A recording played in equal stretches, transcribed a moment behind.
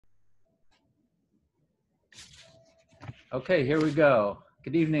Okay, here we go.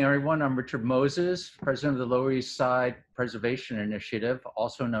 Good evening, everyone. I'm Richard Moses, president of the Lower East Side Preservation Initiative,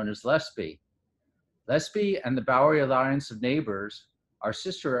 also known as LESPI. LESPI and the Bowery Alliance of Neighbors, our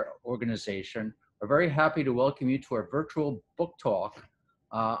sister organization, are very happy to welcome you to our virtual book talk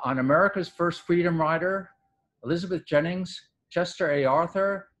on America's first freedom rider, Elizabeth Jennings, Chester A.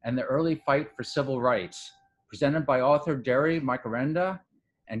 Arthur, and the early fight for civil rights, presented by author Jerry Mikorenda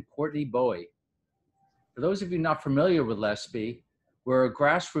and Courtney Bowie. For those of you not familiar with LESPI, we're a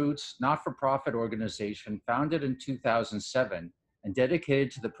grassroots, not-for-profit organization founded in 2007 and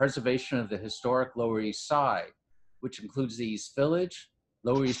dedicated to the preservation of the historic Lower East Side, which includes the East Village,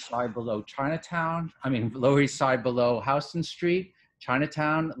 Lower East Side below Lower East Side below Houston Street,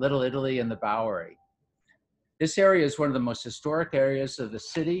 Chinatown, Little Italy, and the Bowery. This area is one of the most historic areas of the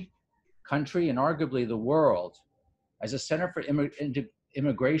city, country, and arguably the world. As a center for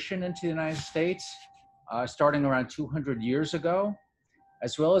immigration into the United States, starting around 200 years ago,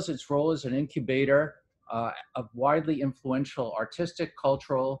 as well as its role as an incubator of widely influential artistic,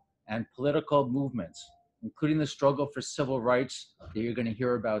 cultural, and political movements, including the struggle for civil rights that you're going to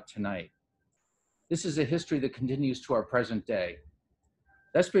hear about tonight. This is a history that continues to our present day.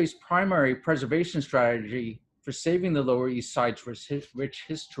 LESPI's primary preservation strategy for saving the Lower East Side's rich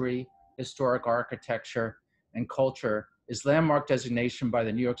history, historic architecture, and culture is landmark designation by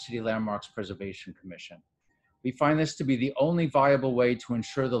the New York City Landmarks Preservation Commission. We find this to be the only viable way to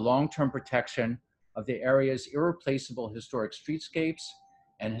ensure the long-term protection of the area's irreplaceable historic streetscapes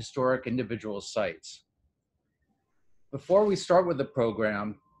and historic individual sites. Before we start with the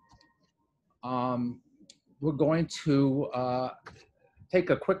program, we're going to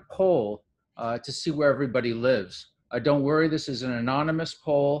take a quick poll to see where everybody lives. Don't worry, this is an anonymous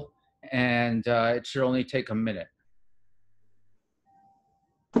poll, and it should only take a minute.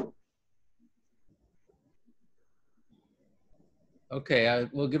 Okay,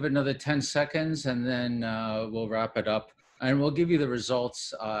 we'll give it another 10 seconds and then we'll wrap it up. And we'll give you the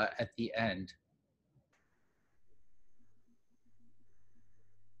results at the end.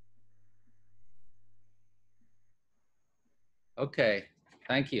 Okay,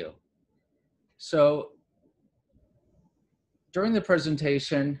 thank you. So during the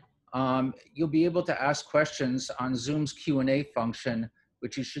presentation, you'll be able to ask questions on Zoom's Q&A function,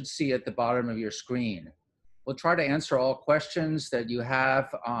 which you should see at the bottom of your screen. We'll try to answer all questions that you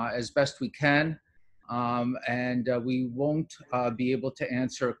have as best we can, and we won't be able to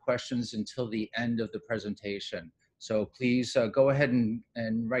answer questions until the end of the presentation. So please go ahead and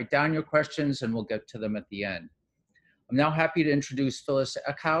write down your questions and we'll get to them at the end. I'm now happy to introduce Phyllis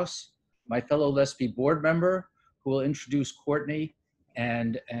Eckhouse, my fellow LESPI board member, who will introduce Courtney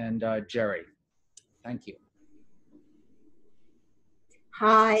and Jerry. Thank you.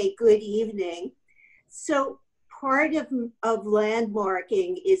 Hi, good evening. So part of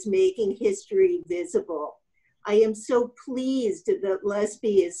landmarking is making history visible. I am so pleased that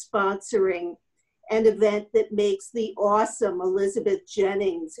LESPI is sponsoring an event that makes the awesome Elizabeth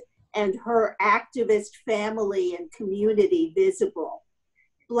Jennings and her activist family and community visible.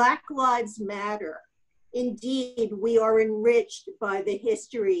 Black Lives Matter. Indeed, we are enriched by the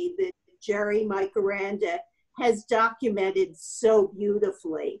history that Jerry Mikorenda has documented so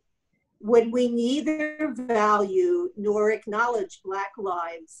beautifully. When we neither value nor acknowledge Black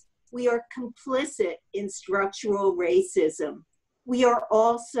lives, we are complicit in structural racism. We are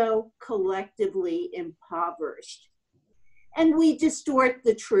also collectively impoverished. And we distort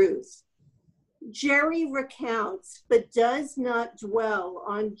the truth. Jerry recounts, but does not dwell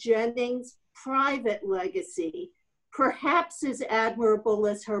on Jennings' private legacy, perhaps as admirable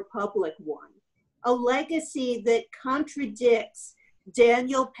as her public one, a legacy that contradicts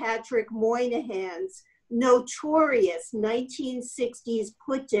Daniel Patrick Moynihan's notorious 1960s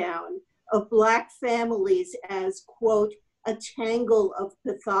put-down of Black families as, quote, a tangle of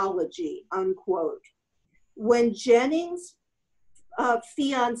pathology, unquote. When Jennings'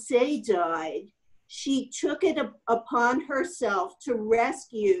 fiancé died, she took it upon herself to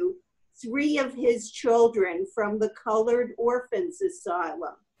rescue 3 of his children from the Colored Orphan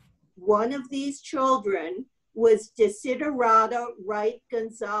Asylum. One of these children was Desiderata Wright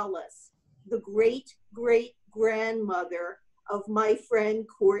Gonzalez, the great-great-grandmother of my friend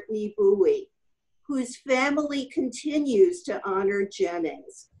Courtney Bowie, whose family continues to honor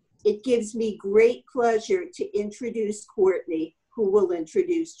Jennings. It gives me great pleasure to introduce Courtney, who will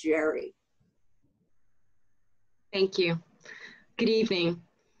introduce Jerry. Thank you. Good evening.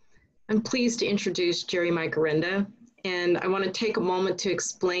 I'm pleased to introduce Jerry Mikorenda, and I want to take a moment to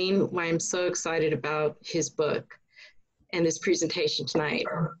explain why I'm so excited about his book and this presentation tonight.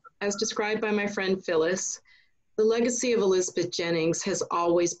 As described by my friend Phyllis, The legacy of Elizabeth Jennings has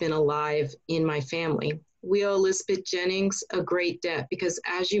always been alive in my family. We owe Elizabeth Jennings a great debt because,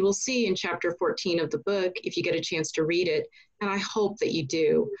 as you will see in chapter 14 of the book, if you get a chance to read it, and I hope that you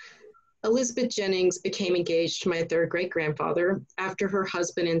do, Elizabeth Jennings became engaged to my third great-grandfather after her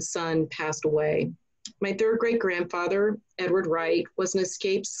husband and son passed away. My third great-grandfather, Edward Wright, was an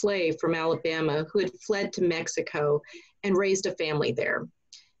escaped slave from Alabama who had fled to Mexico and raised a family there.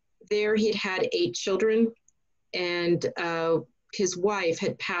 There he'd had 8 children, and his wife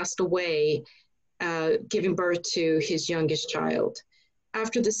had passed away, giving birth to his youngest child.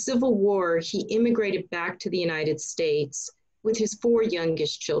 After the Civil War, he immigrated back to the United States with his 4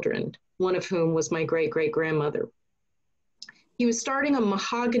 youngest children, one of whom was my great-great-grandmother. He was starting a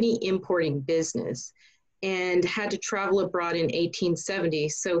mahogany importing business and had to travel abroad in 1870,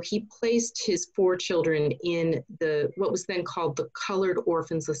 so he placed his 4 children in what was then called the Colored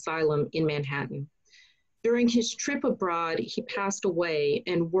Orphan Asylum in Manhattan. During his trip abroad, he passed away,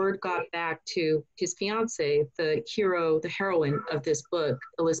 and word got back to his fiancée, the heroine of this book,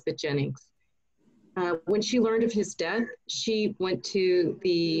 Elizabeth Jennings. When she learned of his death, she went to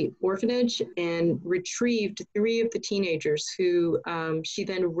the orphanage and retrieved 3 of the teenagers who she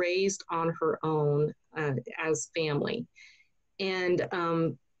then raised on her own as family. And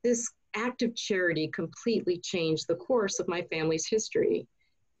this act of charity completely changed the course of my family's history.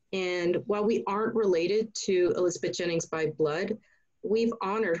 And while we aren't related to Elizabeth Jennings by blood, we've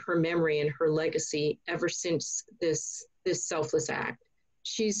honored her memory and her legacy ever since this selfless act.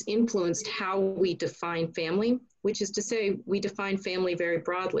 She's influenced how we define family, which is to say we define family very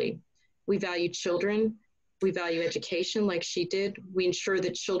broadly. We value children, we value education like she did. We ensure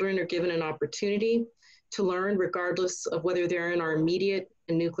that children are given an opportunity to learn regardless of whether they're in our immediate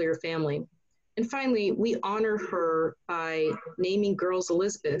and nuclear family. And finally, we honor her by naming girls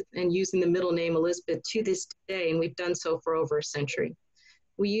Elizabeth and using the middle name Elizabeth to this day, and we've done so for over a century.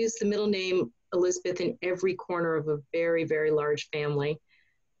 We use the middle name Elizabeth in every corner of a very, very large family.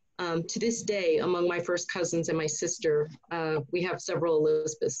 To this day, among my first cousins and my sister, we have several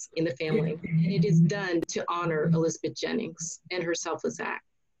Elizabeths in the family. And it is done to honor Elizabeth Jennings and her selfless act.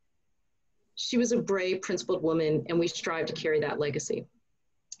 She was a brave, principled woman, and we strive to carry that legacy.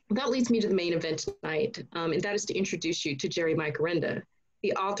 That leads me to the main event tonight, and that is to introduce you to Jerry Mikorenda.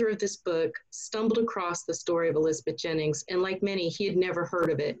 The author of this book stumbled across the story of Elizabeth Jennings, and like many, he had never heard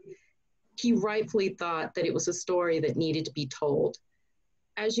of it. He rightfully thought that it was a story that needed to be told.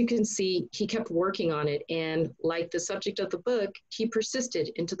 As you can see, he kept working on it, and like the subject of the book, he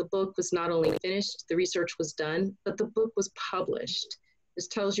persisted until the book was not only finished, the research was done, but the book was published. This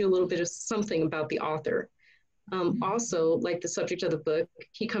tells you a little bit of something about the author. Also, like the subject of the book,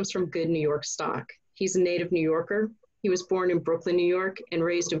 he comes from good New York stock. He's a native New Yorker. He was born in Brooklyn, New York, and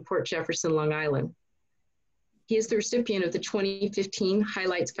raised in Port Jefferson, Long Island. He is the recipient of the 2015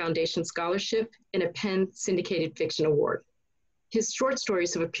 Highlights Foundation Scholarship and a Penn Syndicated Fiction Award. His short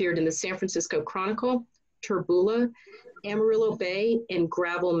stories have appeared in the San Francisco Chronicle, Turbula, Amarillo Bay, and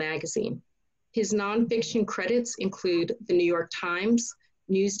Gravel magazine. His nonfiction credits include the New York Times,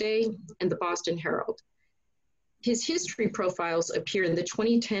 Newsday, and the Boston Herald. His history profiles appear in the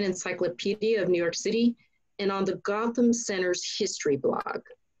 2010 Encyclopedia of New York City and on the Gotham Center's history blog.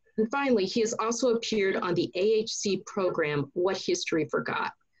 And finally, he has also appeared on the AHC program, What History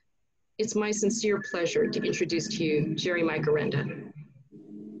Forgot. It's my sincere pleasure to introduce to you Jerry Mikorenda.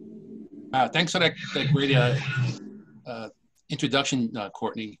 Thanks for that great introduction,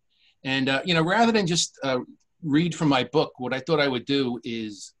 Courtney. And rather than just read from my book, what I thought I would do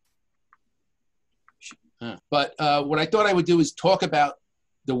is, talk about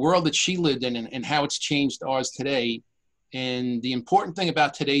the world that she lived in and how it's changed ours today. And the important thing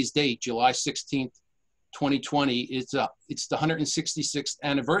about today's date, July 16th, 2020, is it's the 166th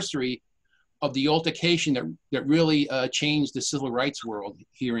anniversary of the altercation that really changed the civil rights world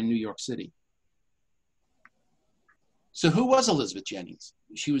here in New York City. So who was Elizabeth Jennings?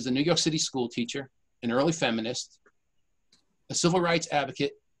 She was a New York City school teacher, an early feminist, a civil rights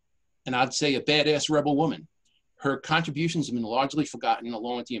advocate, and I'd say a badass rebel woman. Her contributions have been largely forgotten,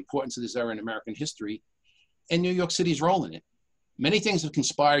 along with the importance of this era in American history and New York City's role in it. Many things have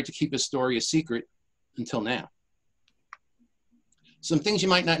conspired to keep her story a secret until now. Some things you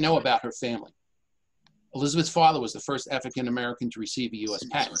might not know about her family. Elizabeth's father was the first African-American to receive a U.S.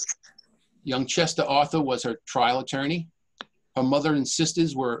 patent. Young Chester Arthur was her trial attorney. Her mother and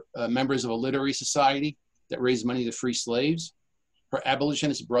sisters were members of a literary society that raised money to free slaves. Her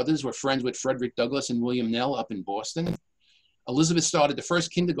abolitionist brothers were friends with Frederick Douglass and William Nell up in Boston. Elizabeth started the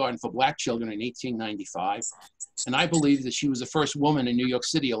first kindergarten for Black children in 1895, and I believe that she was the first woman in New York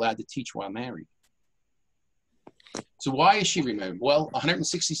City allowed to teach while married. So why is she remembered? Well,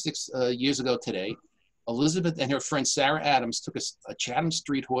 166 years ago today, Elizabeth and her friend Sarah Adams took a Chatham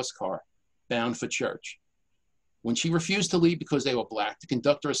Street horse car bound for church. When she refused to leave because they were Black, the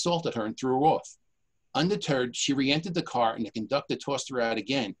conductor assaulted her and threw her off. Undeterred, she re-entered the car and the conductor tossed her out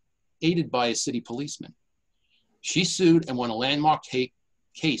again, aided by a city policeman. She sued and won a landmark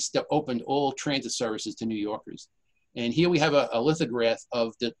case that opened all transit services to New Yorkers. And here we have a lithograph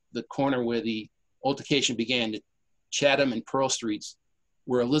of the corner where the altercation began, the Chatham and Pearl Streets,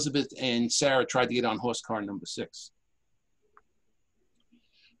 where Elizabeth and Sarah tried to get on horse car number 6.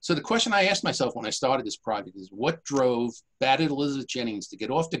 So the question I asked myself when I started this project is, what drove battered Elizabeth Jennings to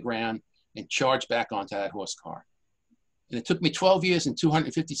get off the ground and charge back onto that horse car? And it took me 12 years and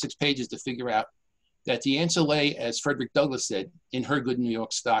 256 pages to figure out that the answer lay, as Frederick Douglass said, in her good New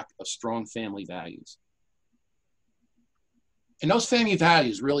York stock of strong family values. And those family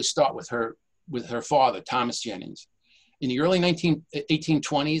values really start with her father, Thomas Jennings. In the early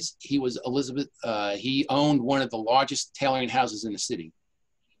 1820s, he owned one of the largest tailoring houses in the city.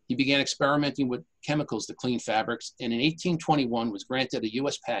 He began experimenting with chemicals to clean fabrics, and in 1821 was granted a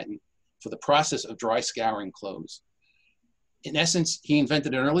US patent for the process of dry scouring clothes. In essence, he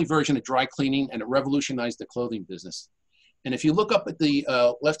invented an early version of dry cleaning, and it revolutionized the clothing business. And if you look up at the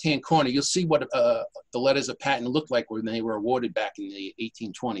left-hand corner, you'll see what the letters of patent looked like when they were awarded back in the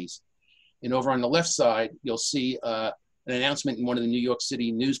 1820s. And over on the left side, you'll see an announcement in one of the New York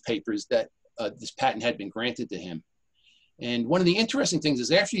City newspapers that this patent had been granted to him. And one of the interesting things is,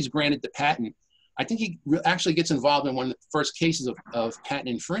 after he's granted the patent, I think he actually gets involved in one of the first cases of patent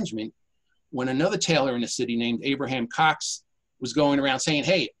infringement, when another tailor in the city named Abraham Cox was going around saying,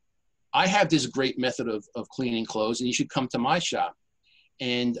 hey, I have this great method of cleaning clothes and you should come to my shop.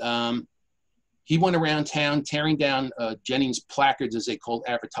 And he went around town tearing down Jennings' placards, as they called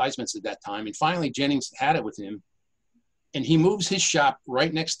advertisements at that time. And finally, Jennings had it with him. And he moves his shop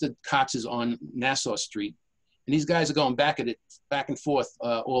right next to Cox's on Nassau Street. And these guys are going back and forth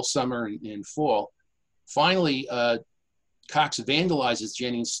all summer and fall. Finally, Cox vandalizes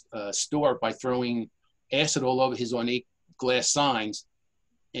Jennings' store by throwing acid all over his ornate glass signs.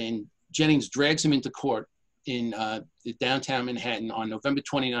 And Jennings drags him into court in downtown Manhattan on November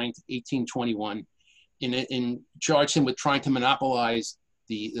 29th, 1821, and charged him with trying to monopolize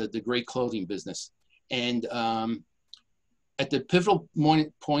the great clothing business. And at the pivotal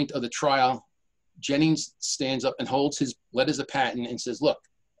point of the trial, Jennings stands up and holds his letters of patent and says, look,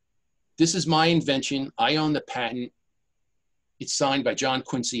 this is my invention. I own the patent. It's signed by John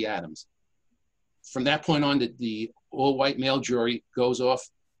Quincy Adams. From that point on, the all-white male jury goes off.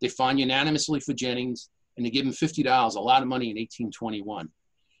 They find unanimously for Jennings, and they give him $50, a lot of money in 1821.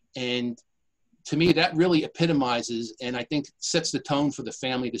 And to me, that really epitomizes, and I think sets the tone for the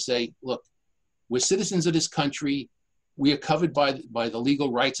family to say, look, we're citizens of this country. We are covered by the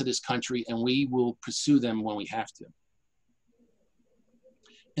legal rights of this country, and we will pursue them when we have to.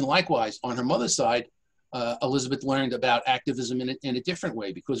 And likewise, on her mother's side, Elizabeth learned about activism in a different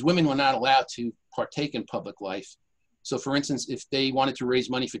way, because women were not allowed to partake in public life. So for instance, if they wanted to raise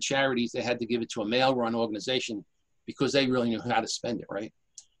money for charities, they had to give it to a male-run organization because they really knew how to spend it, right?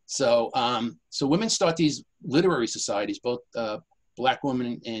 So, so women start these literary societies, both Black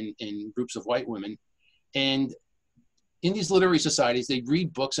women and groups of white women. And in these literary societies, they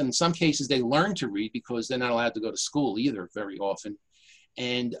read books, and in some cases they learn to read because they're not allowed to go to school either very often.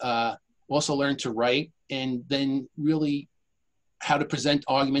 And also learn to write, and then really how to present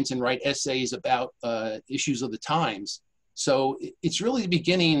arguments and write essays about issues of the times. So it's really the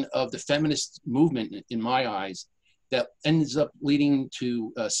beginning of the feminist movement, in my eyes, that ends up leading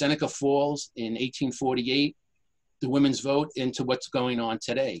to Seneca Falls in 1848, the women's vote, into what's going on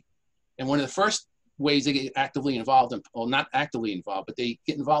today. And one of the first ways they get actively involved in, well, not actively involved, but they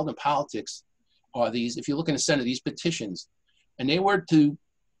get involved in politics are these, if you look in the center, these petitions. And they were to,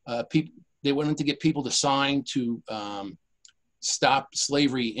 they wanted to get people to sign to stop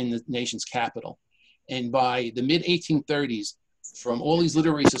slavery in the nation's capital. And by the mid-1830s, from all these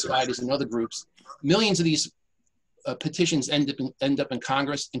literary societies and other groups, millions of these petitions end up in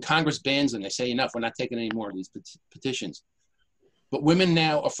Congress, and Congress bans them. They say, enough, we're not taking any more of these petitions. But women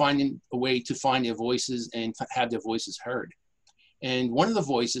now are finding a way to find their voices and have their voices heard. And one of the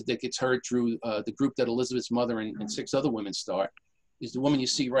voices that gets heard through the group that Elizabeth's mother and 6 other women start is the woman you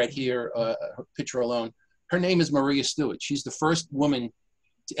see right here, her picture alone. Her name is Maria Stewart. She's the first woman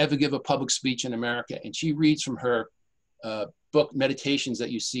to ever give a public speech in America. And she reads from her book, Meditations,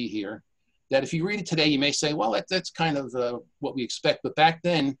 that you see here, that if you read it today, you may say, well, that's kind of what we expect. But back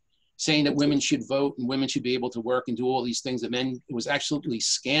then, saying that women should vote and women should be able to work and do all these things that men, it was absolutely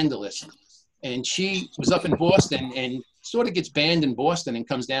scandalous And she was up in Boston and sort of gets banned in Boston and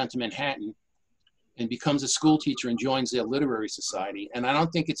comes down to Manhattan and becomes a school teacher and joins their literary society. And I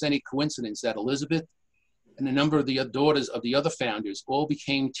don't think it's any coincidence that Elizabeth and a number of the daughters of the other founders all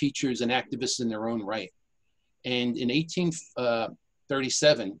became teachers and activists in their own right. And in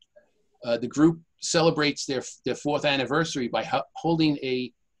 1837, the group celebrates their fourth anniversary by holding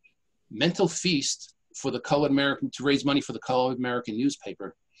a mental feast for the Colored American, to raise money for the Colored American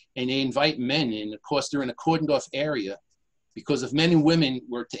newspaper. And they invite men in. Of course, they're in a cordoned off area, because if men and women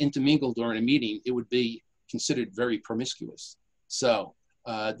were to intermingle during a meeting, it would be considered very promiscuous. So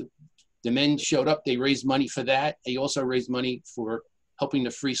the men showed up, they raised money for that. They also raised money for helping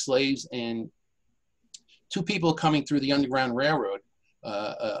to free slaves. And two people coming through the Underground Railroad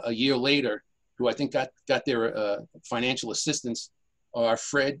a year later, who I think got their financial assistance, are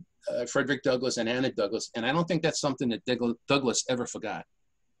Frederick Douglass and Anna Douglass. And I don't think that's something that Douglass ever forgot.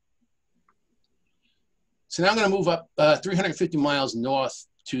 So now I'm going to move up 350 miles north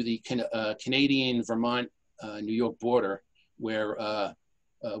to the Canadian, Vermont, New York border, where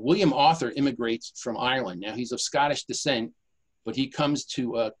William Arthur immigrates from Ireland. Now he's of Scottish descent, but he comes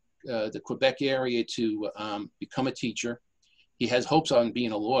to the Quebec area to become a teacher. He has hopes on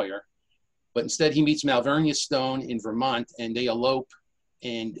being a lawyer, but instead he meets Malvernia Stone in Vermont, and they elope.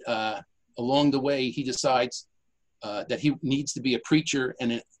 And along the way, he decides that he needs to be a preacher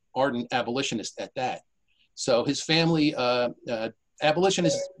and an ardent abolitionist at that. So his family,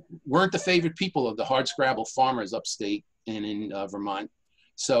 abolitionists weren't the favorite people of the hardscrabble farmers upstate and in Vermont.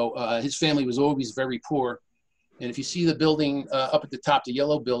 So his family was always very poor. And if you see the building up at the top, the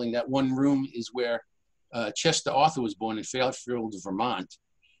yellow building, that one room is where Chester Arthur was born in Fairfield, Vermont.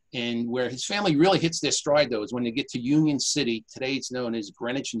 And where his family really hits their stride, though, is when they get to Union City. Today it's known as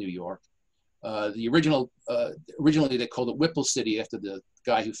Greenwich, New York. Originally they called it Whipple City after the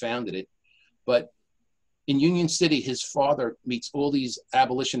guy who founded it. But in Union City, his father meets all these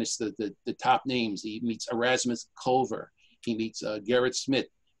abolitionists, the top names. He meets Erasmus Culver. He meets Gerrit Smith,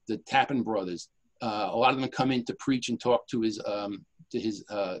 the Tappan brothers. A lot of them come in to preach and talk to his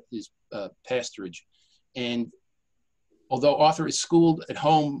pastorage. And although Arthur is schooled at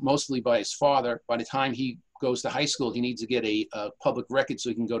home mostly by his father, by the time he goes to high school, he needs to get a public record so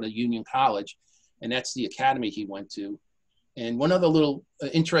he can go to Union College. And that's the academy he went to. And one other little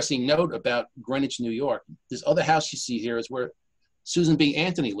interesting note about Greenwich, New York, this other house you see here is where Susan B.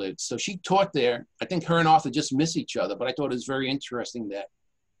 Anthony lived. So she taught there. I think her and Arthur just miss each other, but I thought it was very interesting that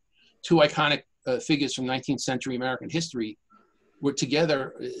two iconic figures from 19th century American history were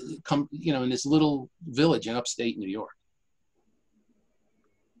together, in this little village in upstate New York.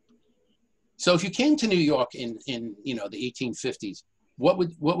 So if you came to New York in the 1850s, what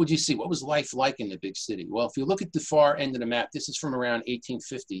would you see? What was life like in the big city? Well, if you look at the far end of the map, this is from around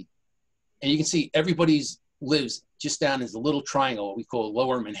 1850, and you can see everybody's lives just down in the little triangle, what we call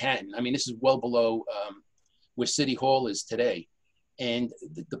Lower Manhattan. I mean, this is well below where City Hall is today. And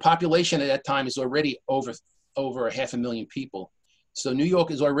the population at that time is already over 500,000 people. So New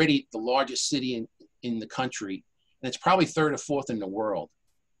York is already the largest city in the country, and it's probably third or fourth in the world.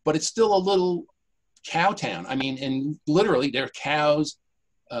 But it's still a little cow town. I mean, and literally there are cows,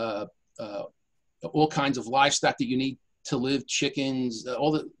 all kinds of livestock that you need to live, chickens,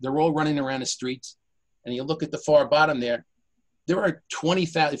 they're all running around the streets. And you look at the far bottom there are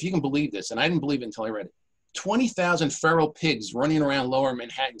 20,000, if you can believe this, and I didn't believe it until I read it, 20,000 feral pigs running around Lower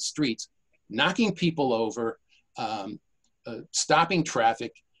Manhattan streets, knocking people over, stopping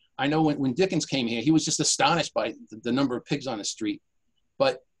traffic. I know when Dickens came here, he was just astonished by the number of pigs on the street.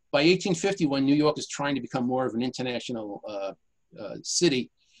 But by 1850, when New York is trying to become more of an international city,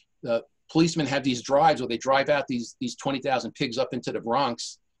 the policemen have these drives where they drive out these 20,000 pigs up into the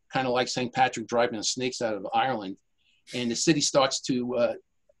Bronx, kind of like St. Patrick driving the snakes out of Ireland. And the city starts to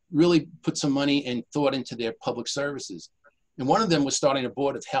really put some money and thought into their public services. And one of them was starting a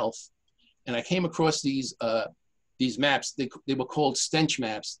board of health. And I came across these maps. They were called stench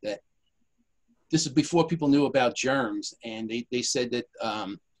maps. That this is before people knew about germs. And they said that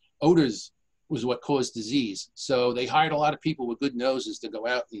odors was what caused disease. So they hired a lot of people with good noses to go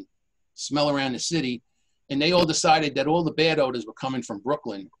out and smell around the city. And they all decided that all the bad odors were coming from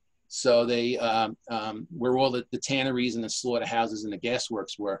Brooklyn. So they, where all the tanneries and the slaughterhouses and the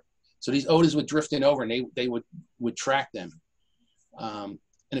gasworks were. So these odors were drifting over, and they would track them.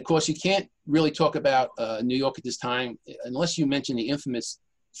 And of course, you can't really talk about New York at this time unless you mention the infamous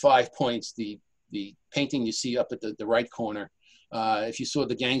 5 points, the painting you see up at the right corner. If you saw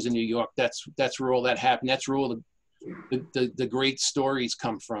the gangs in New York, that's where all that happened. That's where all the great stories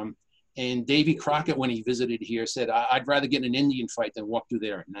come from. And Davy Crockett, when he visited here, said, I'd rather get in an Indian fight than walk through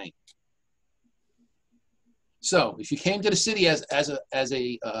there at night. So if you came to the city as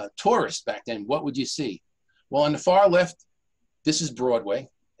a tourist back then, what would you see? Well, on the far left, this is Broadway.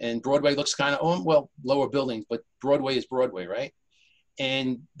 And Broadway looks kind of, well, lower buildings, but Broadway is Broadway, right?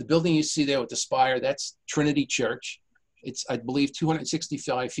 And the building you see there with the spire, that's Trinity Church. It's, I believe,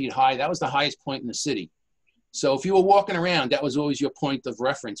 265 feet high. That was the highest point in the city. So if you were walking around, that was always your point of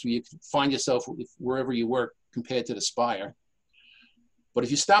reference where you could find yourself wherever you were compared to the spire. But if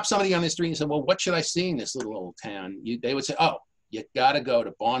you stop somebody on the street and say, well, what should I see in this little old town? They would say, oh, you got to go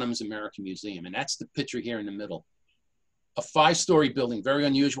to Barnum's American Museum. And that's the picture here in the middle. A 5-story building, very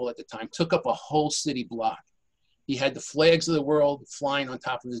unusual at the time, took up a whole city block. He had the flags of the world flying on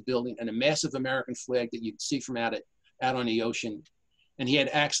top of his building and a massive American flag that you could see from out on the ocean. And he had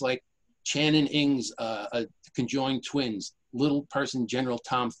acts like Chan and Ing's conjoined twins, Little Person General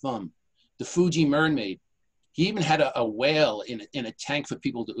Tom Thumb, the Fuji Mermaid. He even had a whale in a tank for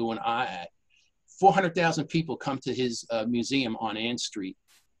people to ooh and ah at. 400,000 people come to his museum on Ann Street,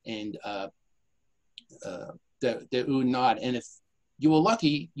 and they're ooh and ah. And if you were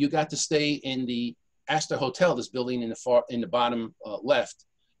lucky, you got to stay in the Astor Hotel, this building in the bottom left,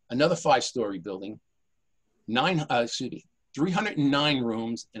 another 5-story building, 309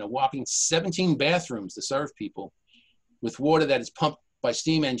 rooms and a whopping 17 bathrooms to serve people with water that is pumped by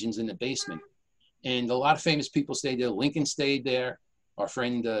steam engines in the basement. And a lot of famous people stayed there. Lincoln stayed there. Our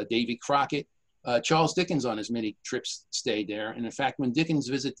friend Davy Crockett. Charles Dickens on his many trips stayed there. And in fact, when Dickens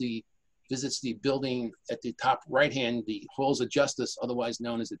visits the building at the top right-hand, the Halls of Justice, otherwise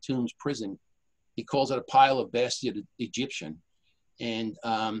known as the Tombs Prison, he calls it a pile of bastard Egyptian. And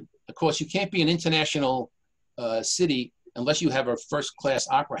of course, you can't be an international city unless you have a first-class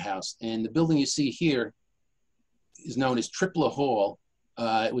opera house. And the building you see here is known as Tripler Hall.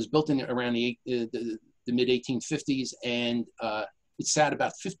 It was built in around the mid-1850s, and it sat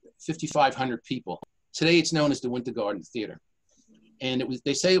about 5,500 people. Today, it's known as the Winter Garden Theater. And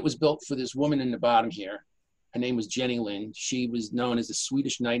they say it was built for this woman in the bottom here. Her name was Jenny Lind. She was known as the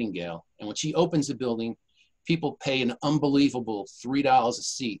Swedish Nightingale. And when she opens the building, people pay an unbelievable $3 a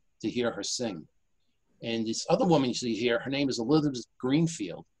seat to hear her sing. And this other woman you see here, her name is Elizabeth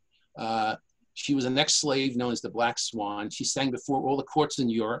Greenfield. She was an ex-slave known as the Black Swan. She sang before all the courts in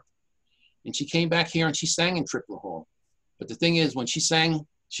Europe. And she came back here and she sang in Tripler Hall. But the thing is, when she sang,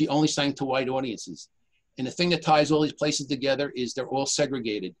 she only sang to white audiences. And the thing that ties all these places together is they're all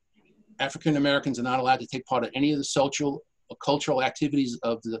segregated. African Americans are not allowed to take part in any of the social or cultural activities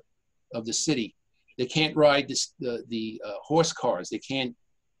of the city. They can't ride the horse cars. They can't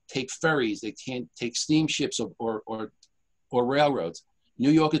take ferries. They can't take steamships or railroads. New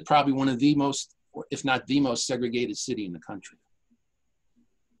York is probably one of the most, if not the most segregated city in the country.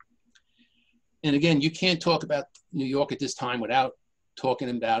 And again, you can't talk about New York at this time without talking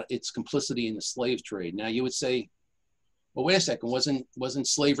about its complicity in the slave trade. Now you would say, well, wait a second, wasn't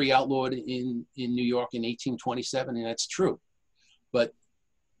slavery outlawed in New York in 1827? And that's true. But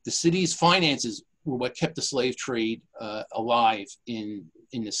the city's finances were what kept the slave trade alive in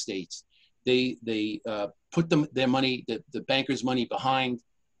the States. They put their money, the bankers' money behind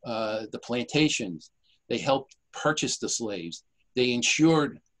the plantations. They helped purchase the slaves. They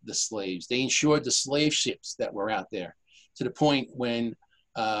insured the slaves. They insured the slave ships that were out there, to the point when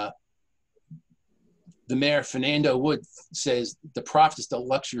the mayor, Fernando Wood, says the profits, the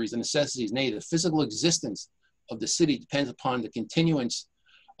luxuries, the necessities, nay, the physical existence of the city depends upon the continuance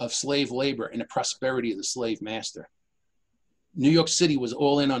of slave labor and the prosperity of the slave master. New York City was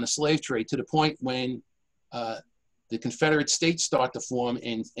all in on the slave trade, to the point when the Confederate States start to form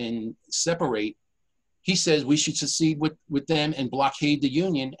and separate. He says we should secede with them and blockade the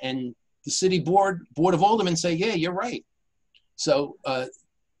Union, and the city board of aldermen say, yeah, you're right. So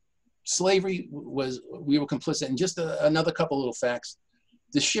slavery we were complicit. And just another couple little facts.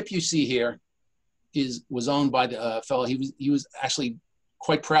 The ship you see here was owned by the fellow. He was actually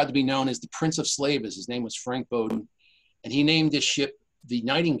quite proud to be known as the Prince of Slavers. His name was Frank Bowden. And he named this ship the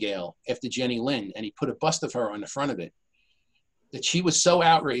Nightingale after Jenny Lind, and he put a bust of her on the front of it. That she was so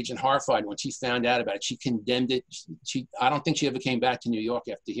outraged and horrified when she found out about it, she condemned it. I don't think she ever came back to New York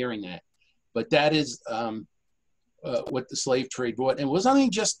after hearing that. But that is what the slave trade brought. And it was only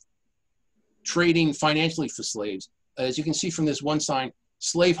just trading financially for slaves. As you can see from this one sign,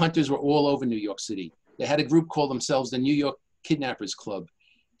 slave hunters were all over New York City. They had a group called themselves the New York Kidnappers Club.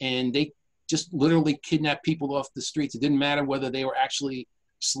 And they just literally kidnapped people off the streets. It didn't matter whether they were actually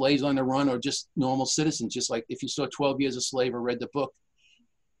slaves on the run or just normal citizens. Just like if you saw 12 Years a Slave or read the book,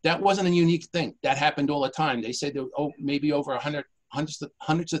 that wasn't a unique thing. That happened all the time. They said that maybe over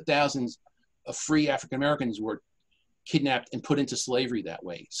hundreds of thousands of free African Americans were kidnapped and put into slavery that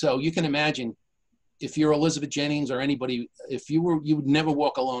way. So you can imagine if you're Elizabeth Jennings or anybody, if you were, you would never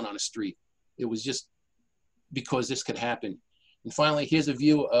walk alone on a street. It was just because this could happen. And finally, here's a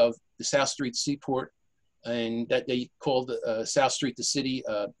view of the South Street Seaport, and that they called South Street the city,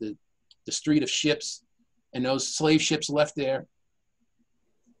 the street of ships, and those slave ships left there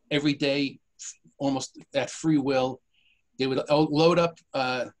every day, almost at free will. They would load up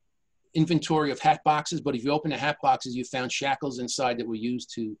inventory of hat boxes, but if you open the hat boxes, you found shackles inside that were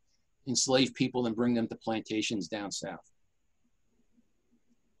used to enslave people and bring them to plantations down south.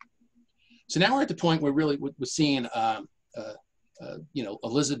 So now we're at the point where really we're seeing, you know,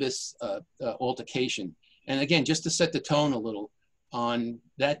 Elizabeth's altercation. And again, just to set the tone a little, on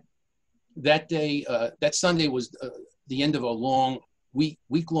that day, that Sunday was the end of a long,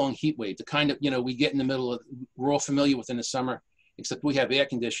 week-long heat wave. The kind of, you know, we get in the middle of, we're all familiar with in the summer, except we have air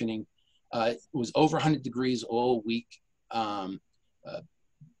conditioning. It was over 100 degrees all week.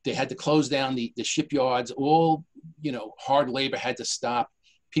 They had to close down the shipyards. All, you know, hard labor had to stop.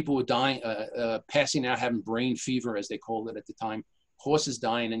 People were dying, passing out, having brain fever, as they called it at the time. Horses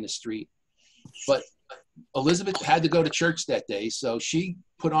dying in the street. But Elizabeth had to go to church that day, so she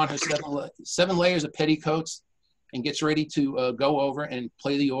put on her seven layers of petticoats and gets ready to go over and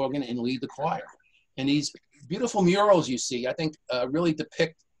play the organ and lead the choir. And these beautiful murals you see, I think, really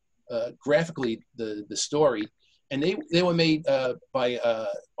depict graphically the story. And they were made by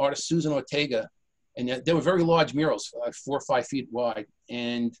artist Susan Ortega, and they were very large murals, 4 or 5 feet wide.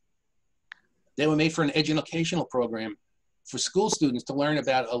 And they were made for an educational program for school students to learn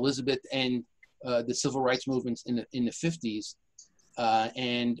about Elizabeth and the civil rights movements in the 50s.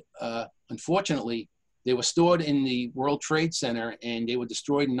 Unfortunately, they were stored in the World Trade Center, and they were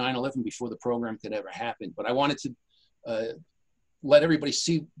destroyed in 9/11 before the program could ever happen. But I wanted to let everybody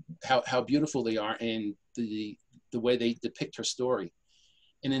see how beautiful they are and the way they depict her story.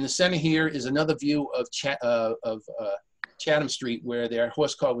 And in the center here is another view of Chatham Street, where their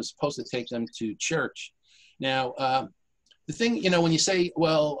horse car was supposed to take them to church. Now, the thing, you know, when you say,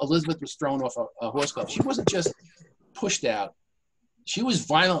 well, Elizabeth was thrown off a horse car, she wasn't just pushed out. She was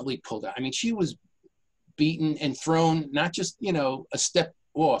violently pulled out. I mean, she was beaten and thrown, not just, you know, a step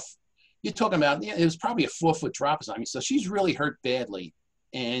off. You're talking about, it was probably a 4-foot drop or something. So she's really hurt badly.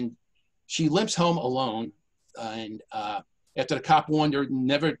 And she limps home alone. And after the cop warned her,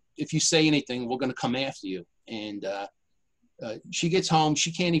 never, if you say anything, we're going to come after you. And she gets home.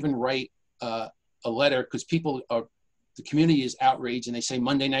 She can't even write a letter because the community is outraged, and they say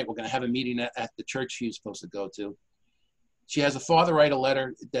Monday night we're going to have a meeting at the church she was supposed to go to. She has a father write a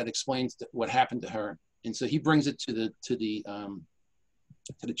letter that explains what happened to her, and so he brings it to the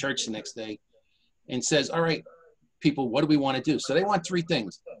church the next day, and says, "All right, people, what do we want to do?" So they want 3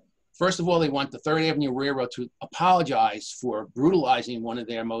 things. First of all, they want the 3rd Avenue Railroad to apologize for brutalizing one of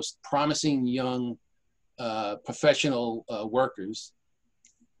their most promising young professional workers.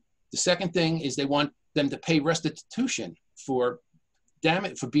 The second thing is they want them to pay restitution for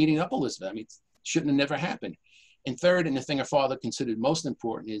beating up Elizabeth. I mean, it shouldn't have never happened. And third, and the thing her father considered most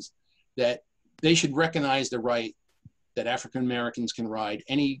important, is that they should recognize the right that African Americans can ride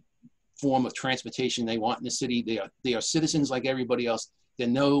any form of transportation they want in the city. They are citizens like everybody else. There's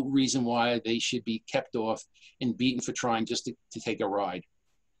no reason why they should be kept off and beaten for trying just to take a ride.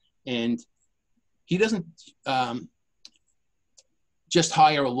 And he doesn't just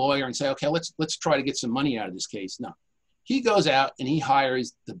hire a lawyer and say, okay, let's try to get some money out of this case. No, he goes out and he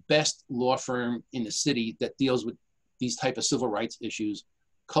hires the best law firm in the city that deals with these type of civil rights issues,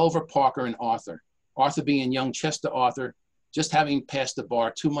 Culver, Parker, and Arthur. Arthur being young Chester Arthur, just having passed the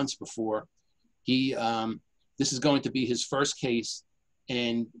bar 2 months before. This is going to be his first case.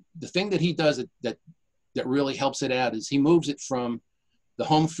 And the thing that he does that really helps it out is he moves it from the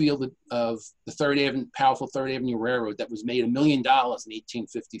home field of the powerful 3rd Avenue Railroad that was made $1 million in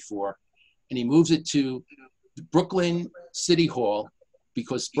 1854. And he moves it to Brooklyn City Hall,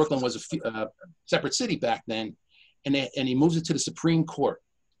 because Brooklyn was a separate city back then. And he moves it to the Supreme Court.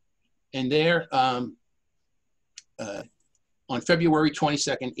 And there, on February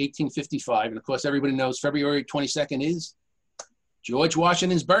 22nd, 1855, and of course everybody knows February 22nd is George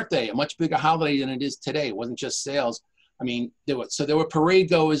Washington's birthday, a much bigger holiday than it is today. It wasn't just sales. I mean, there were parade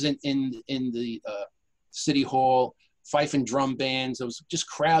goers in the city hall, fife and drum bands. There was just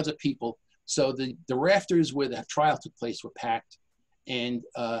crowds of people. So the rafters where the trial took place were packed. And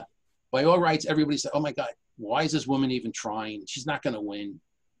by all rights, everybody said, oh my God, why is this woman even trying? She's not going to win.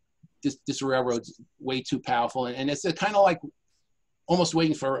 This railroad's way too powerful. And it's kind of like almost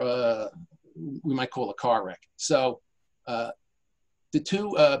waiting for, we might call a car wreck. So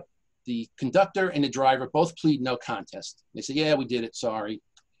the conductor and the driver both plead no contest. They say, yeah, we did it, sorry.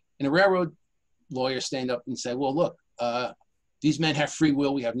 And the railroad lawyers stand up and say, well, look, these men have free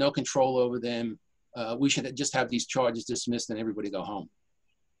will. We have no control over them. We should just have these charges dismissed and everybody go home.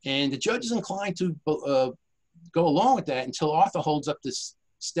 And the judge is inclined to go along with that until Arthur holds up this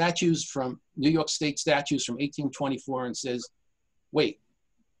statutes from New York State statutes from 1824 and says, wait,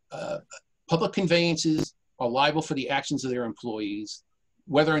 public conveyances are liable for the actions of their employees.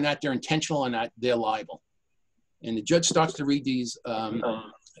 Whether or not they're intentional or not, they're liable. And the judge starts to read these,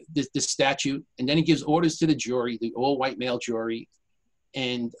 this statute, and then he gives orders to the jury, the all-white male jury,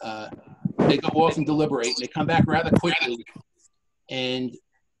 and they go off and deliberate, and they come back rather quickly, and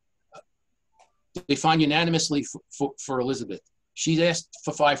they find unanimously for Elizabeth. She's asked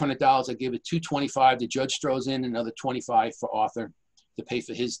for $500. I gave it $225. The judge throws in another $25 for Arthur to pay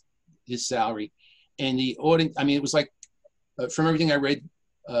for his salary. And the audience, I mean, it was like, from everything I read,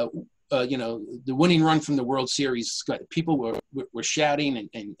 you know, the winning run from the World Series, people were shouting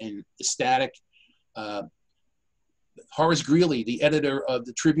and ecstatic. Horace Greeley, the editor of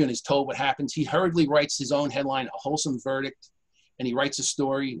the Tribune, is told what happens. He hurriedly writes his own headline, "A Wholesome Verdict," and he writes a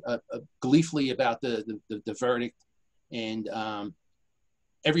story gleefully about the verdict. And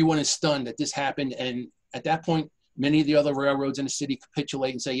everyone is stunned that this happened. And at that point, many of the other railroads in the city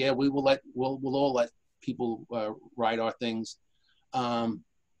capitulate and say, "Yeah, we'll all let people ride our things."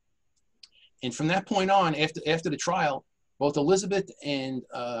 And from that point on, after the trial, both Elizabeth and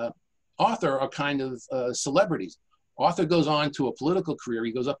Arthur are kind of celebrities. Arthur goes on to a political career.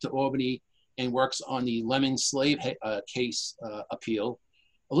 He goes up to Albany and works on the Lemon slave case appeal.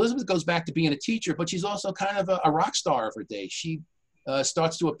 Elizabeth goes back to being a teacher, but she's also kind of a rock star of her day. She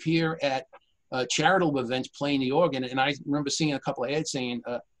starts to appear at charitable events playing the organ. And I remember seeing a couple of ads saying,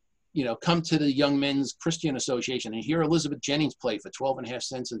 you know, come to the Young Men's Christian Association and hear Elizabeth Jennings play for 12.5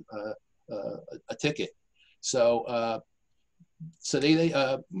 cents a ticket. So they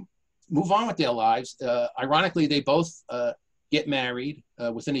move on with their lives. Ironically, they both get married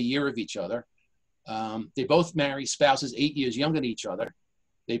within a year of each other. They both marry spouses 8 years younger than each other.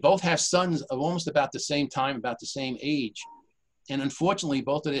 They both have sons of almost about the same time, about the same age. And unfortunately,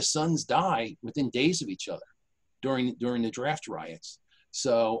 both of their sons die within days of each other during the draft riots.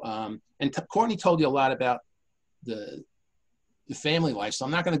 So, and Courtney told you a lot about the family life, so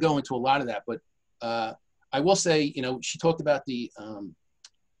I'm not going to go into a lot of that, but I will say, you know, she talked about the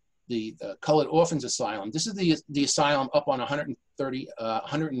Colored Orphans Asylum. This is the asylum up on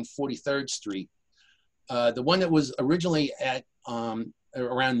 143rd Street. The one that was originally at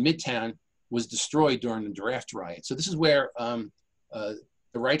around Midtown was destroyed during the draft riot. So this is where the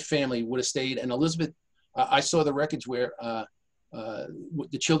Wright family would have stayed. And Elizabeth, I saw the records where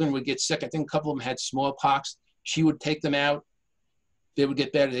the children would get sick. I think a couple of them had smallpox. She would take them out. They would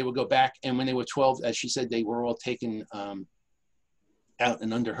get better. They would go back. And when they were 12, as she said, they were all taken out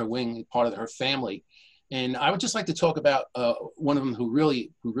and under her wing, part of her family. And I would just like to talk about one of them who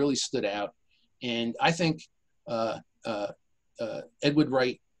really stood out. And I think Edward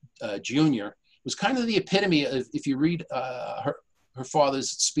Wright Jr. was kind of the epitome of, if you read her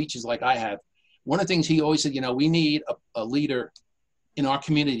father's speeches like I have, one of the things he always said, you know, we need a leader in our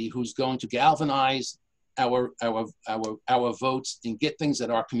community who's going to galvanize our votes and get things that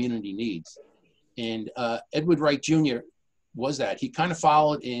our community needs. And Edward Wright Jr. was that. He kind of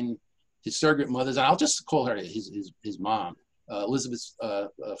followed in his surrogate mother's, and I'll just call her his mom, Elizabeth's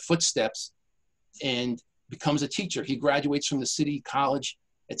footsteps, and becomes a teacher. He graduates from the city college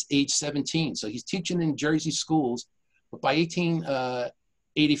at age 17. So he's teaching in Jersey schools, but by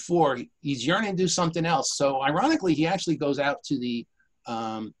 1884, he's yearning to do something else. So ironically, he actually goes out to the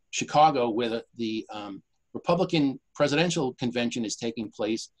Chicago, where the Republican presidential convention is taking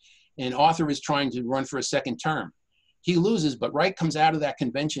place, and Arthur is trying to run for a second term. He loses, but Wright comes out of that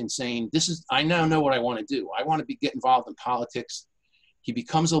convention saying, I now know what I want to do. I want to get involved in politics. He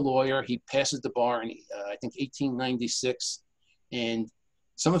becomes a lawyer. He passes the bar in, I think, 1896. And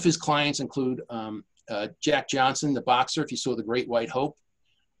some of his clients include Jack Johnson, the boxer, if you saw The Great White Hope,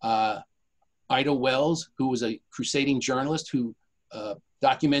 Ida Wells, who was a crusading journalist who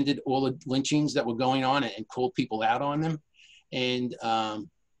documented all the lynchings that were going on and called people out on them. And I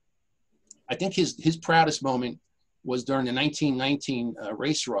think his proudest moment was during the 1919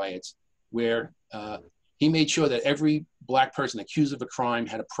 race riots, where he made sure that every Black person accused of a crime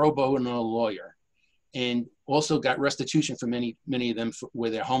had a pro bono lawyer, and also got restitution for many of them where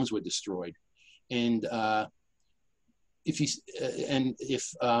their homes were destroyed. And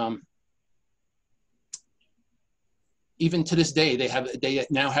even to this day, they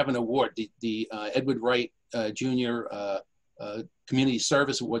now have an award, the Edward Wright Jr. Community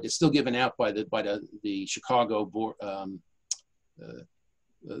Service Award. It's still given out by the Chicago board,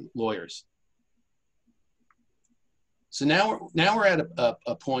 lawyers. So now we're at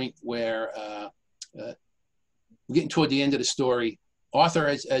a point where we're getting toward the end of the story. Arthur,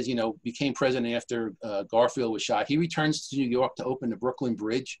 as you know, became president after Garfield was shot. He returns to New York to open the Brooklyn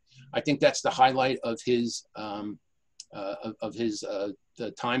Bridge. I think that's the highlight of his the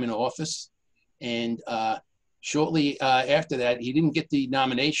time in office. And shortly after that, he didn't get the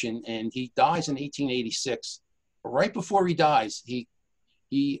nomination, and he dies in 1886. But right before he dies, he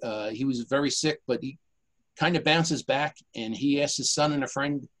was very sick, but he kind of bounces back, and he asks his son and a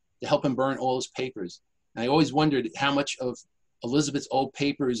friend to help him burn all his papers. And I always wondered how much of Elizabeth's old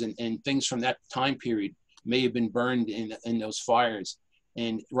papers and things from that time period may have been burned in those fires.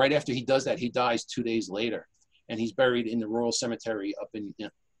 And right after he does that, he dies 2 days later, and he's buried in the Rural Cemetery up in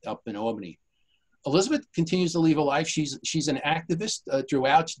Albany. Elizabeth continues to live a life. She's an activist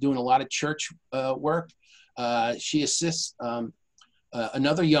throughout. She's doing a lot of church work. She assists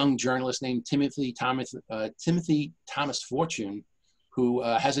another young journalist named Timothy Thomas Fortune, who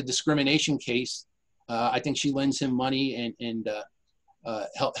has a discrimination case. I think she lends him money and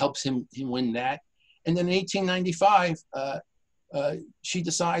helps him win that. And then in 1895, she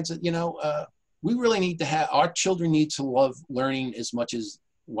decides that, we really need to have, our children need to love learning as much as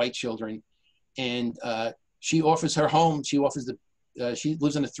white children. And she offers her home. She offers she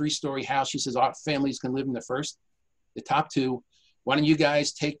lives in a 3-story house. She says, our families can live in the top 2. Why don't you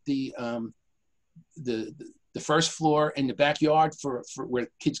guys take the first floor and the backyard for where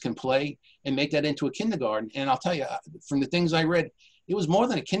kids can play and make that into a kindergarten? And I'll tell you, from the things I read, it was more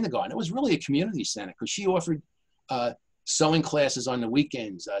than a kindergarten. It was really a community center, because she offered sewing classes on the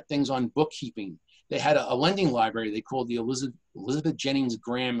weekends, things on bookkeeping. They had a lending library they called the Elizabeth Jennings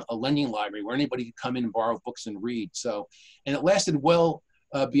Graham a lending library, where anybody could come in and borrow books and read. So, and it lasted well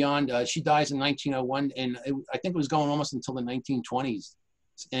beyond, she dies in 1901, and I think it was going almost until the 1920s.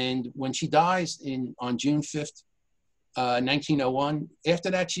 And when she dies on June 5th, 1901,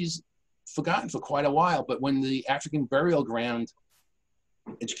 after that, she's forgotten for quite a while. But when the African burial ground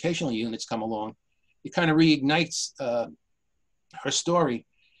educational units come along, it kind of reignites her story.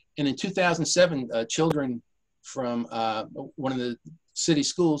 And in 2007, children from one of the city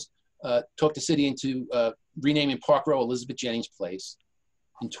schools talked the city into renaming Park Row Elizabeth Jennings Place.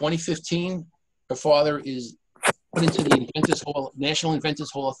 In 2015, her father is put into the National Inventors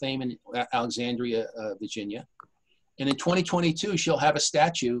Hall of Fame in Alexandria, Virginia. And in 2022, she'll have a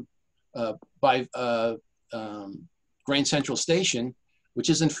statue by Grand Central Station, which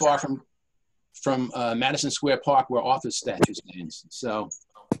isn't far from Madison Square Park, where Arthur's statue stands. So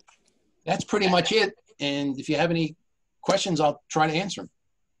that's pretty much it. And if you have any questions, I'll try to answer them.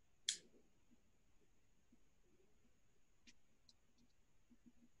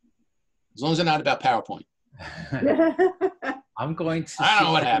 As long as they're not about PowerPoint. I'm going to I don't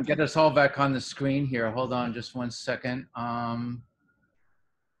know what happened. Get us all back on the screen here. Hold on just one second. Let's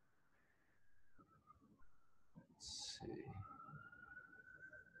see.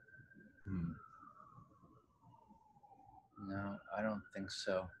 No, I don't think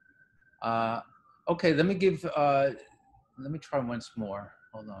so. Okay, let me try once more.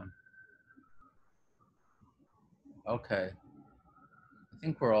 Hold on. Okay. I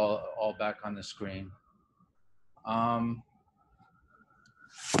think we're all back on the screen.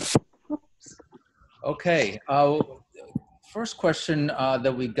 Okay. First question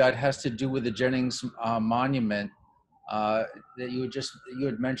that we got has to do with the Jennings monument that you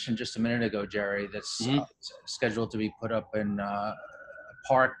had mentioned just a minute ago, Jerry. That's scheduled to be put up in a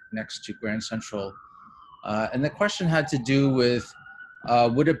park next to Grand Central. And the question had to do with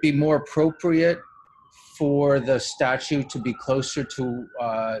would it be more appropriate for the statue to be closer to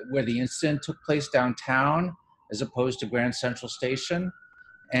where the incident took place downtown, as opposed to Grand Central Station?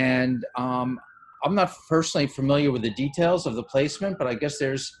 And I'm not personally familiar with the details of the placement, but I guess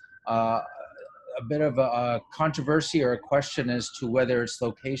there's a bit of a controversy or a question as to whether its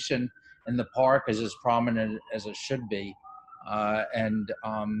location in the park is as prominent as it should be. I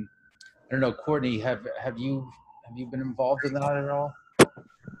don't know, Courtney, have you been involved in that at all?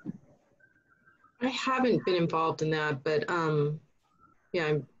 I haven't been involved in that, but yeah,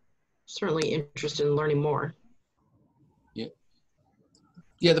 I'm certainly interested in learning more.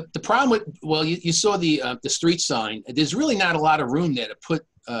 Yeah, the problem with, well, you saw the street sign. There's really not a lot of room there to put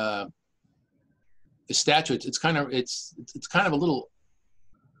the statue. It's kind of a little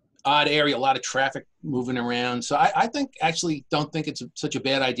odd area, a lot of traffic moving around. So I don't think it's such a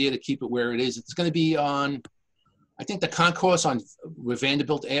bad idea to keep it where it is. It's going to be on, I think, the concourse on where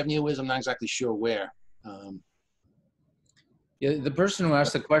Vanderbilt Avenue is. I'm not exactly sure where. Yeah, the person who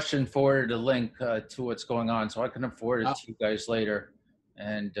asked the question forwarded a link to what's going on, so I can forward it to you guys later,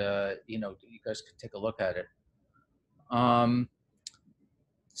 and you guys can take a look at it.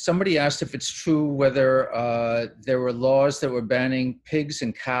 Somebody asked if it's true whether there were laws that were banning pigs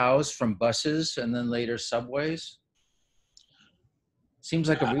and cows from buses and then later subways. Seems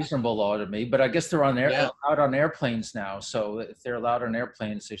like a reasonable law to me, but I guess they're allowed on airplanes now. So if they're allowed on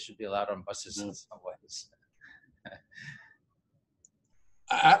airplanes, they should be allowed on buses and subways.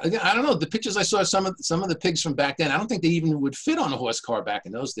 I don't know. The pictures I saw, some of the pigs from back then, I don't think they even would fit on a horse car back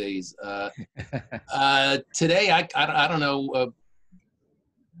in those days. Today, I don't know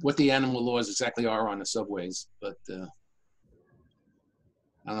what the animal laws exactly are on the subways, but I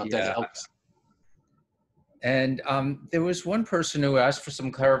don't know if that helps. And there was one person who asked for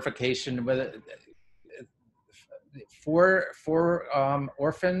some clarification whether for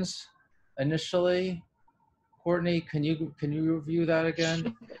orphans initially. Courtney, can you review that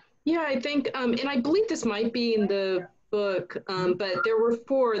again? Yeah, I think, and I believe this might be in the book, but there were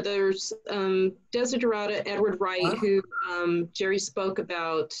 4. There's Desiderata Wright, who Jerry spoke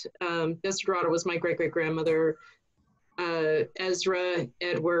about. Desiderata was my great-great-grandmother, Ezra,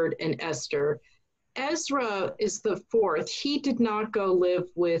 Edward, and Esther. Ezra is the 4th. He did not go live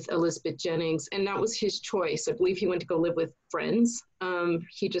with Elizabeth Jennings, and that was his choice. I believe he went to go live with friends.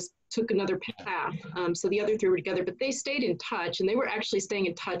 He just took another path. So the other 3 were together, but they stayed in touch, and they were actually staying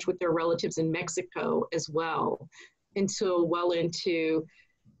in touch with their relatives in Mexico as well until well into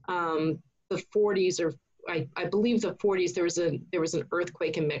the 40s, or I believe the 40s. There was an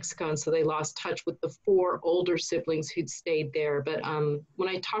earthquake in Mexico, and so they lost touch with the 4 older siblings who'd stayed there. But when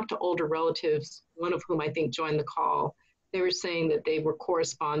I talked to older relatives, one of whom I think joined the call, they were saying that they were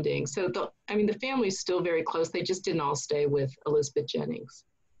corresponding. So the family's still very close. They just didn't all stay with Elizabeth Jennings.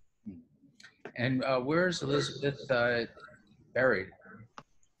 And where's Elizabeth buried?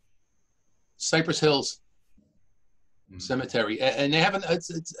 Cypress Hills Cemetery, and they haven't.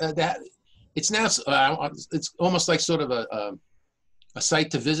 It's now. It's almost like sort of a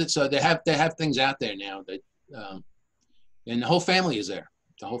site to visit. So they have things out there now that, and the whole family is there.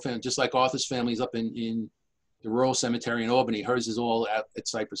 The whole family, just like Arthur's family, is up in the rural cemetery in Albany. Hers is all out at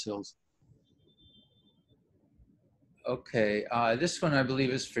Cypress Hills. Okay, this one I believe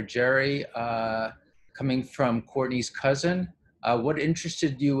is for Jerry, coming from Courtney's cousin. What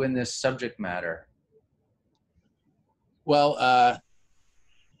interested you in this subject matter? Well,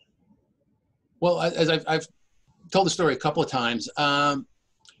 as I've told the story a couple of times, I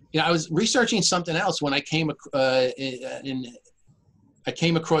was researching something else when I came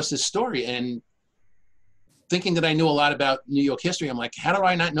across this story, and thinking that I knew a lot about New York history. I'm like, how do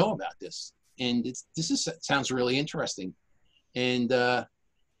I not know about this? And sounds really interesting. And I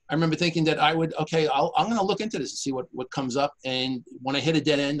remember thinking that I'm going to look into this and see what comes up. And when I hit a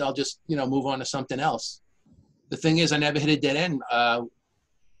dead end, I'll just, move on to something else. The thing is, I never hit a dead end.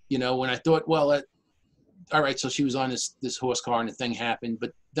 When I thought, well, all right, so she was on this horse car and the thing happened.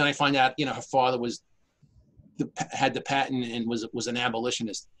 But then I find out, her father had the patent and was an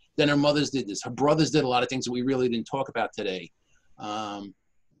abolitionist. Then her mothers did this. Her brothers did a lot of things that we really didn't talk about today.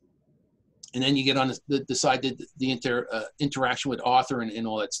 And then you get on the side, the interaction with Arthur and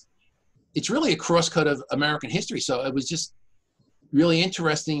all that. It's really a crosscut of American history. So it was just really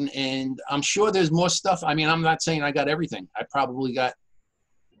interesting. And I'm sure there's more stuff. I mean, I'm not saying I got everything. I probably got,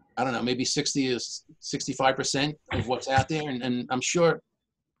 I don't know, maybe 60 or 65% of what's out there. And I'm sure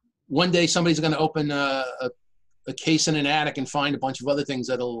one day somebody's going to open a case in an attic and find a bunch of other things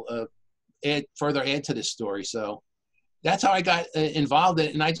that'll further add to this story. So that's how I got involved in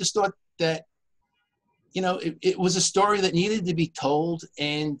it. And I just thought that, it was a story that needed to be told.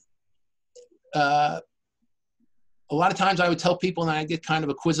 And a lot of times I would tell people and I get kind of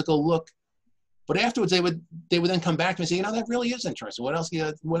a quizzical look, but afterwards they would then come back to me and say, that really is interesting. What else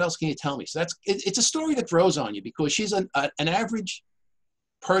can you tell me? So it's a story that grows on you, because she's an average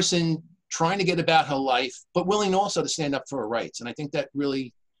person trying to get about her life, but willing also to stand up for her rights. And I think that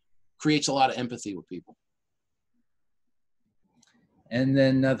really creates a lot of empathy with people. And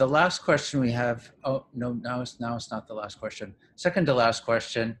then the last question we have, now it's not the last question. Second to last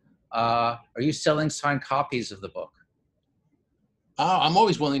question, are you selling signed copies of the book? I'm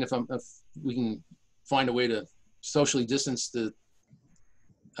always willing if we can find a way to socially distance the,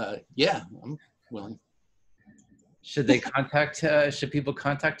 yeah, I'm willing. Should should people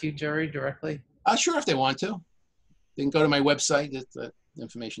contact you, Jerry, directly? Sure, if they want to. They can go to my website. The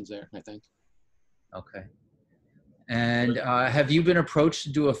information's there, I think. Okay. And have you been approached to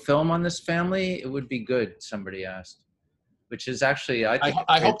do a film on this family? It would be good, somebody asked. Which is actually,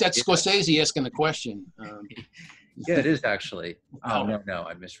 I hope that's Scorsese asking the question. Yeah, it is actually. Oh, no,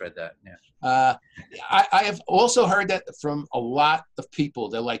 I misread that. Yeah. I have also heard that from a lot of people.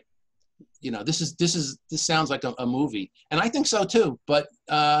 They're like, you know, this sounds like a movie, and I think so too. But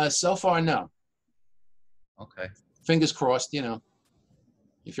so far, no. Okay. Fingers crossed. You know,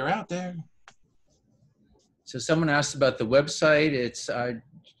 if you're out there. So someone asked about the website. It's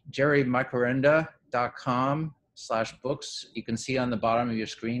jerrymikorenda.com/books. You can see on the bottom of your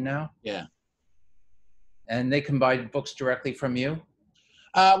screen now. Yeah. And they can buy books directly from you?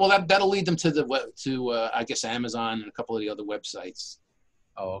 Well, that'll lead them to I guess Amazon and a couple of the other websites.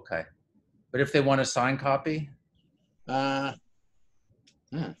 Oh, okay. But if they want a signed copy?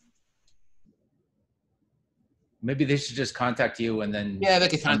 Maybe they should just contact you and then. Yeah, they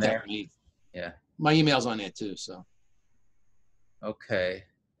could contact me. Yeah. My email's on there too, so. Okay.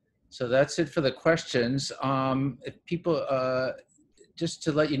 So that's it for the questions. If people, just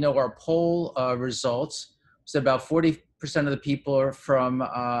to let you know, our poll results, so about 40% of the people are from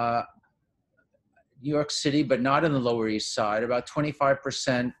New York City, but not in the Lower East Side, about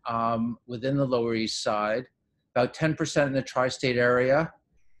 25% within the Lower East Side, about 10% in the tri-state area,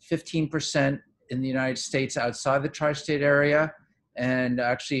 15% in the United States outside the tri-state area, and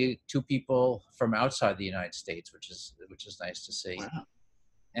actually 2 people from outside the United States, which is nice to see. Wow.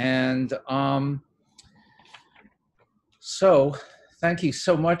 And so thank you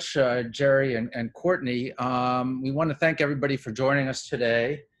so much, Jerry and Courtney. We want to thank everybody for joining us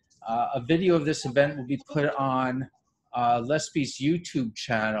today. A video of this event will be put on LESPI's YouTube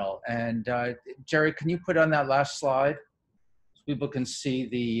channel. And Jerry, can you put on that last slide so people can see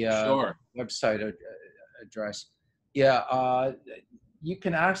the Sure. website address? Yeah, you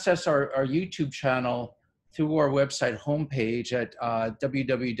can access our YouTube channel through our website homepage at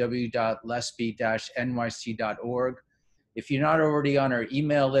www.lespi-nyc.org. If you're not already on our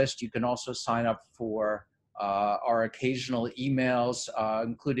email list, you can also sign up for our occasional emails,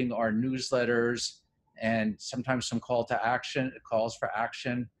 including our newsletters and sometimes some calls for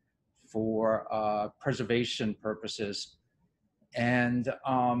action for preservation purposes. And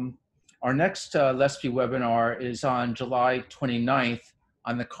our next LESPI webinar is on July 29th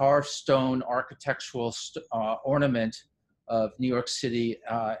on the carved stone architectural ornament of New York City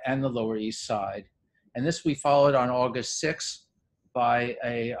and the Lower East Side. And this we followed on August 6th by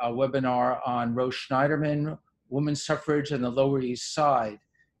a webinar on Rose Schneiderman, women's suffrage and the Lower East Side.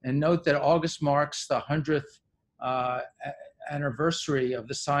 And note that August marks the 100th anniversary of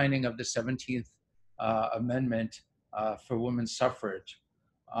the signing of the 17th Amendment for women's suffrage.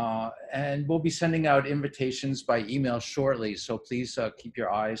 And we'll be sending out invitations by email shortly, so please keep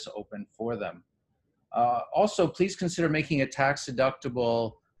your eyes open for them. Also, please consider making a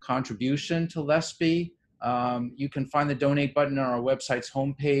tax-deductible contribution to LESPI. You can find the donate button on our website's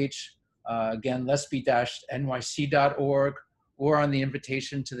homepage, again, lespi-nyc.org, or on the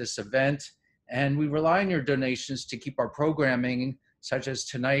invitation to this event. And we rely on your donations to keep our programming, such as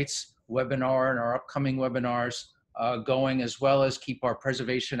tonight's webinar and our upcoming webinars, going, as well as keep our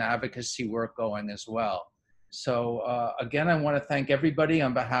preservation advocacy work going as well. So again, I want to thank everybody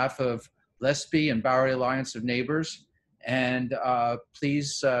on behalf of LESPI and Bowery Alliance of Neighbors, and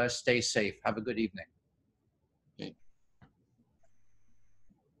please stay safe. Have a good evening.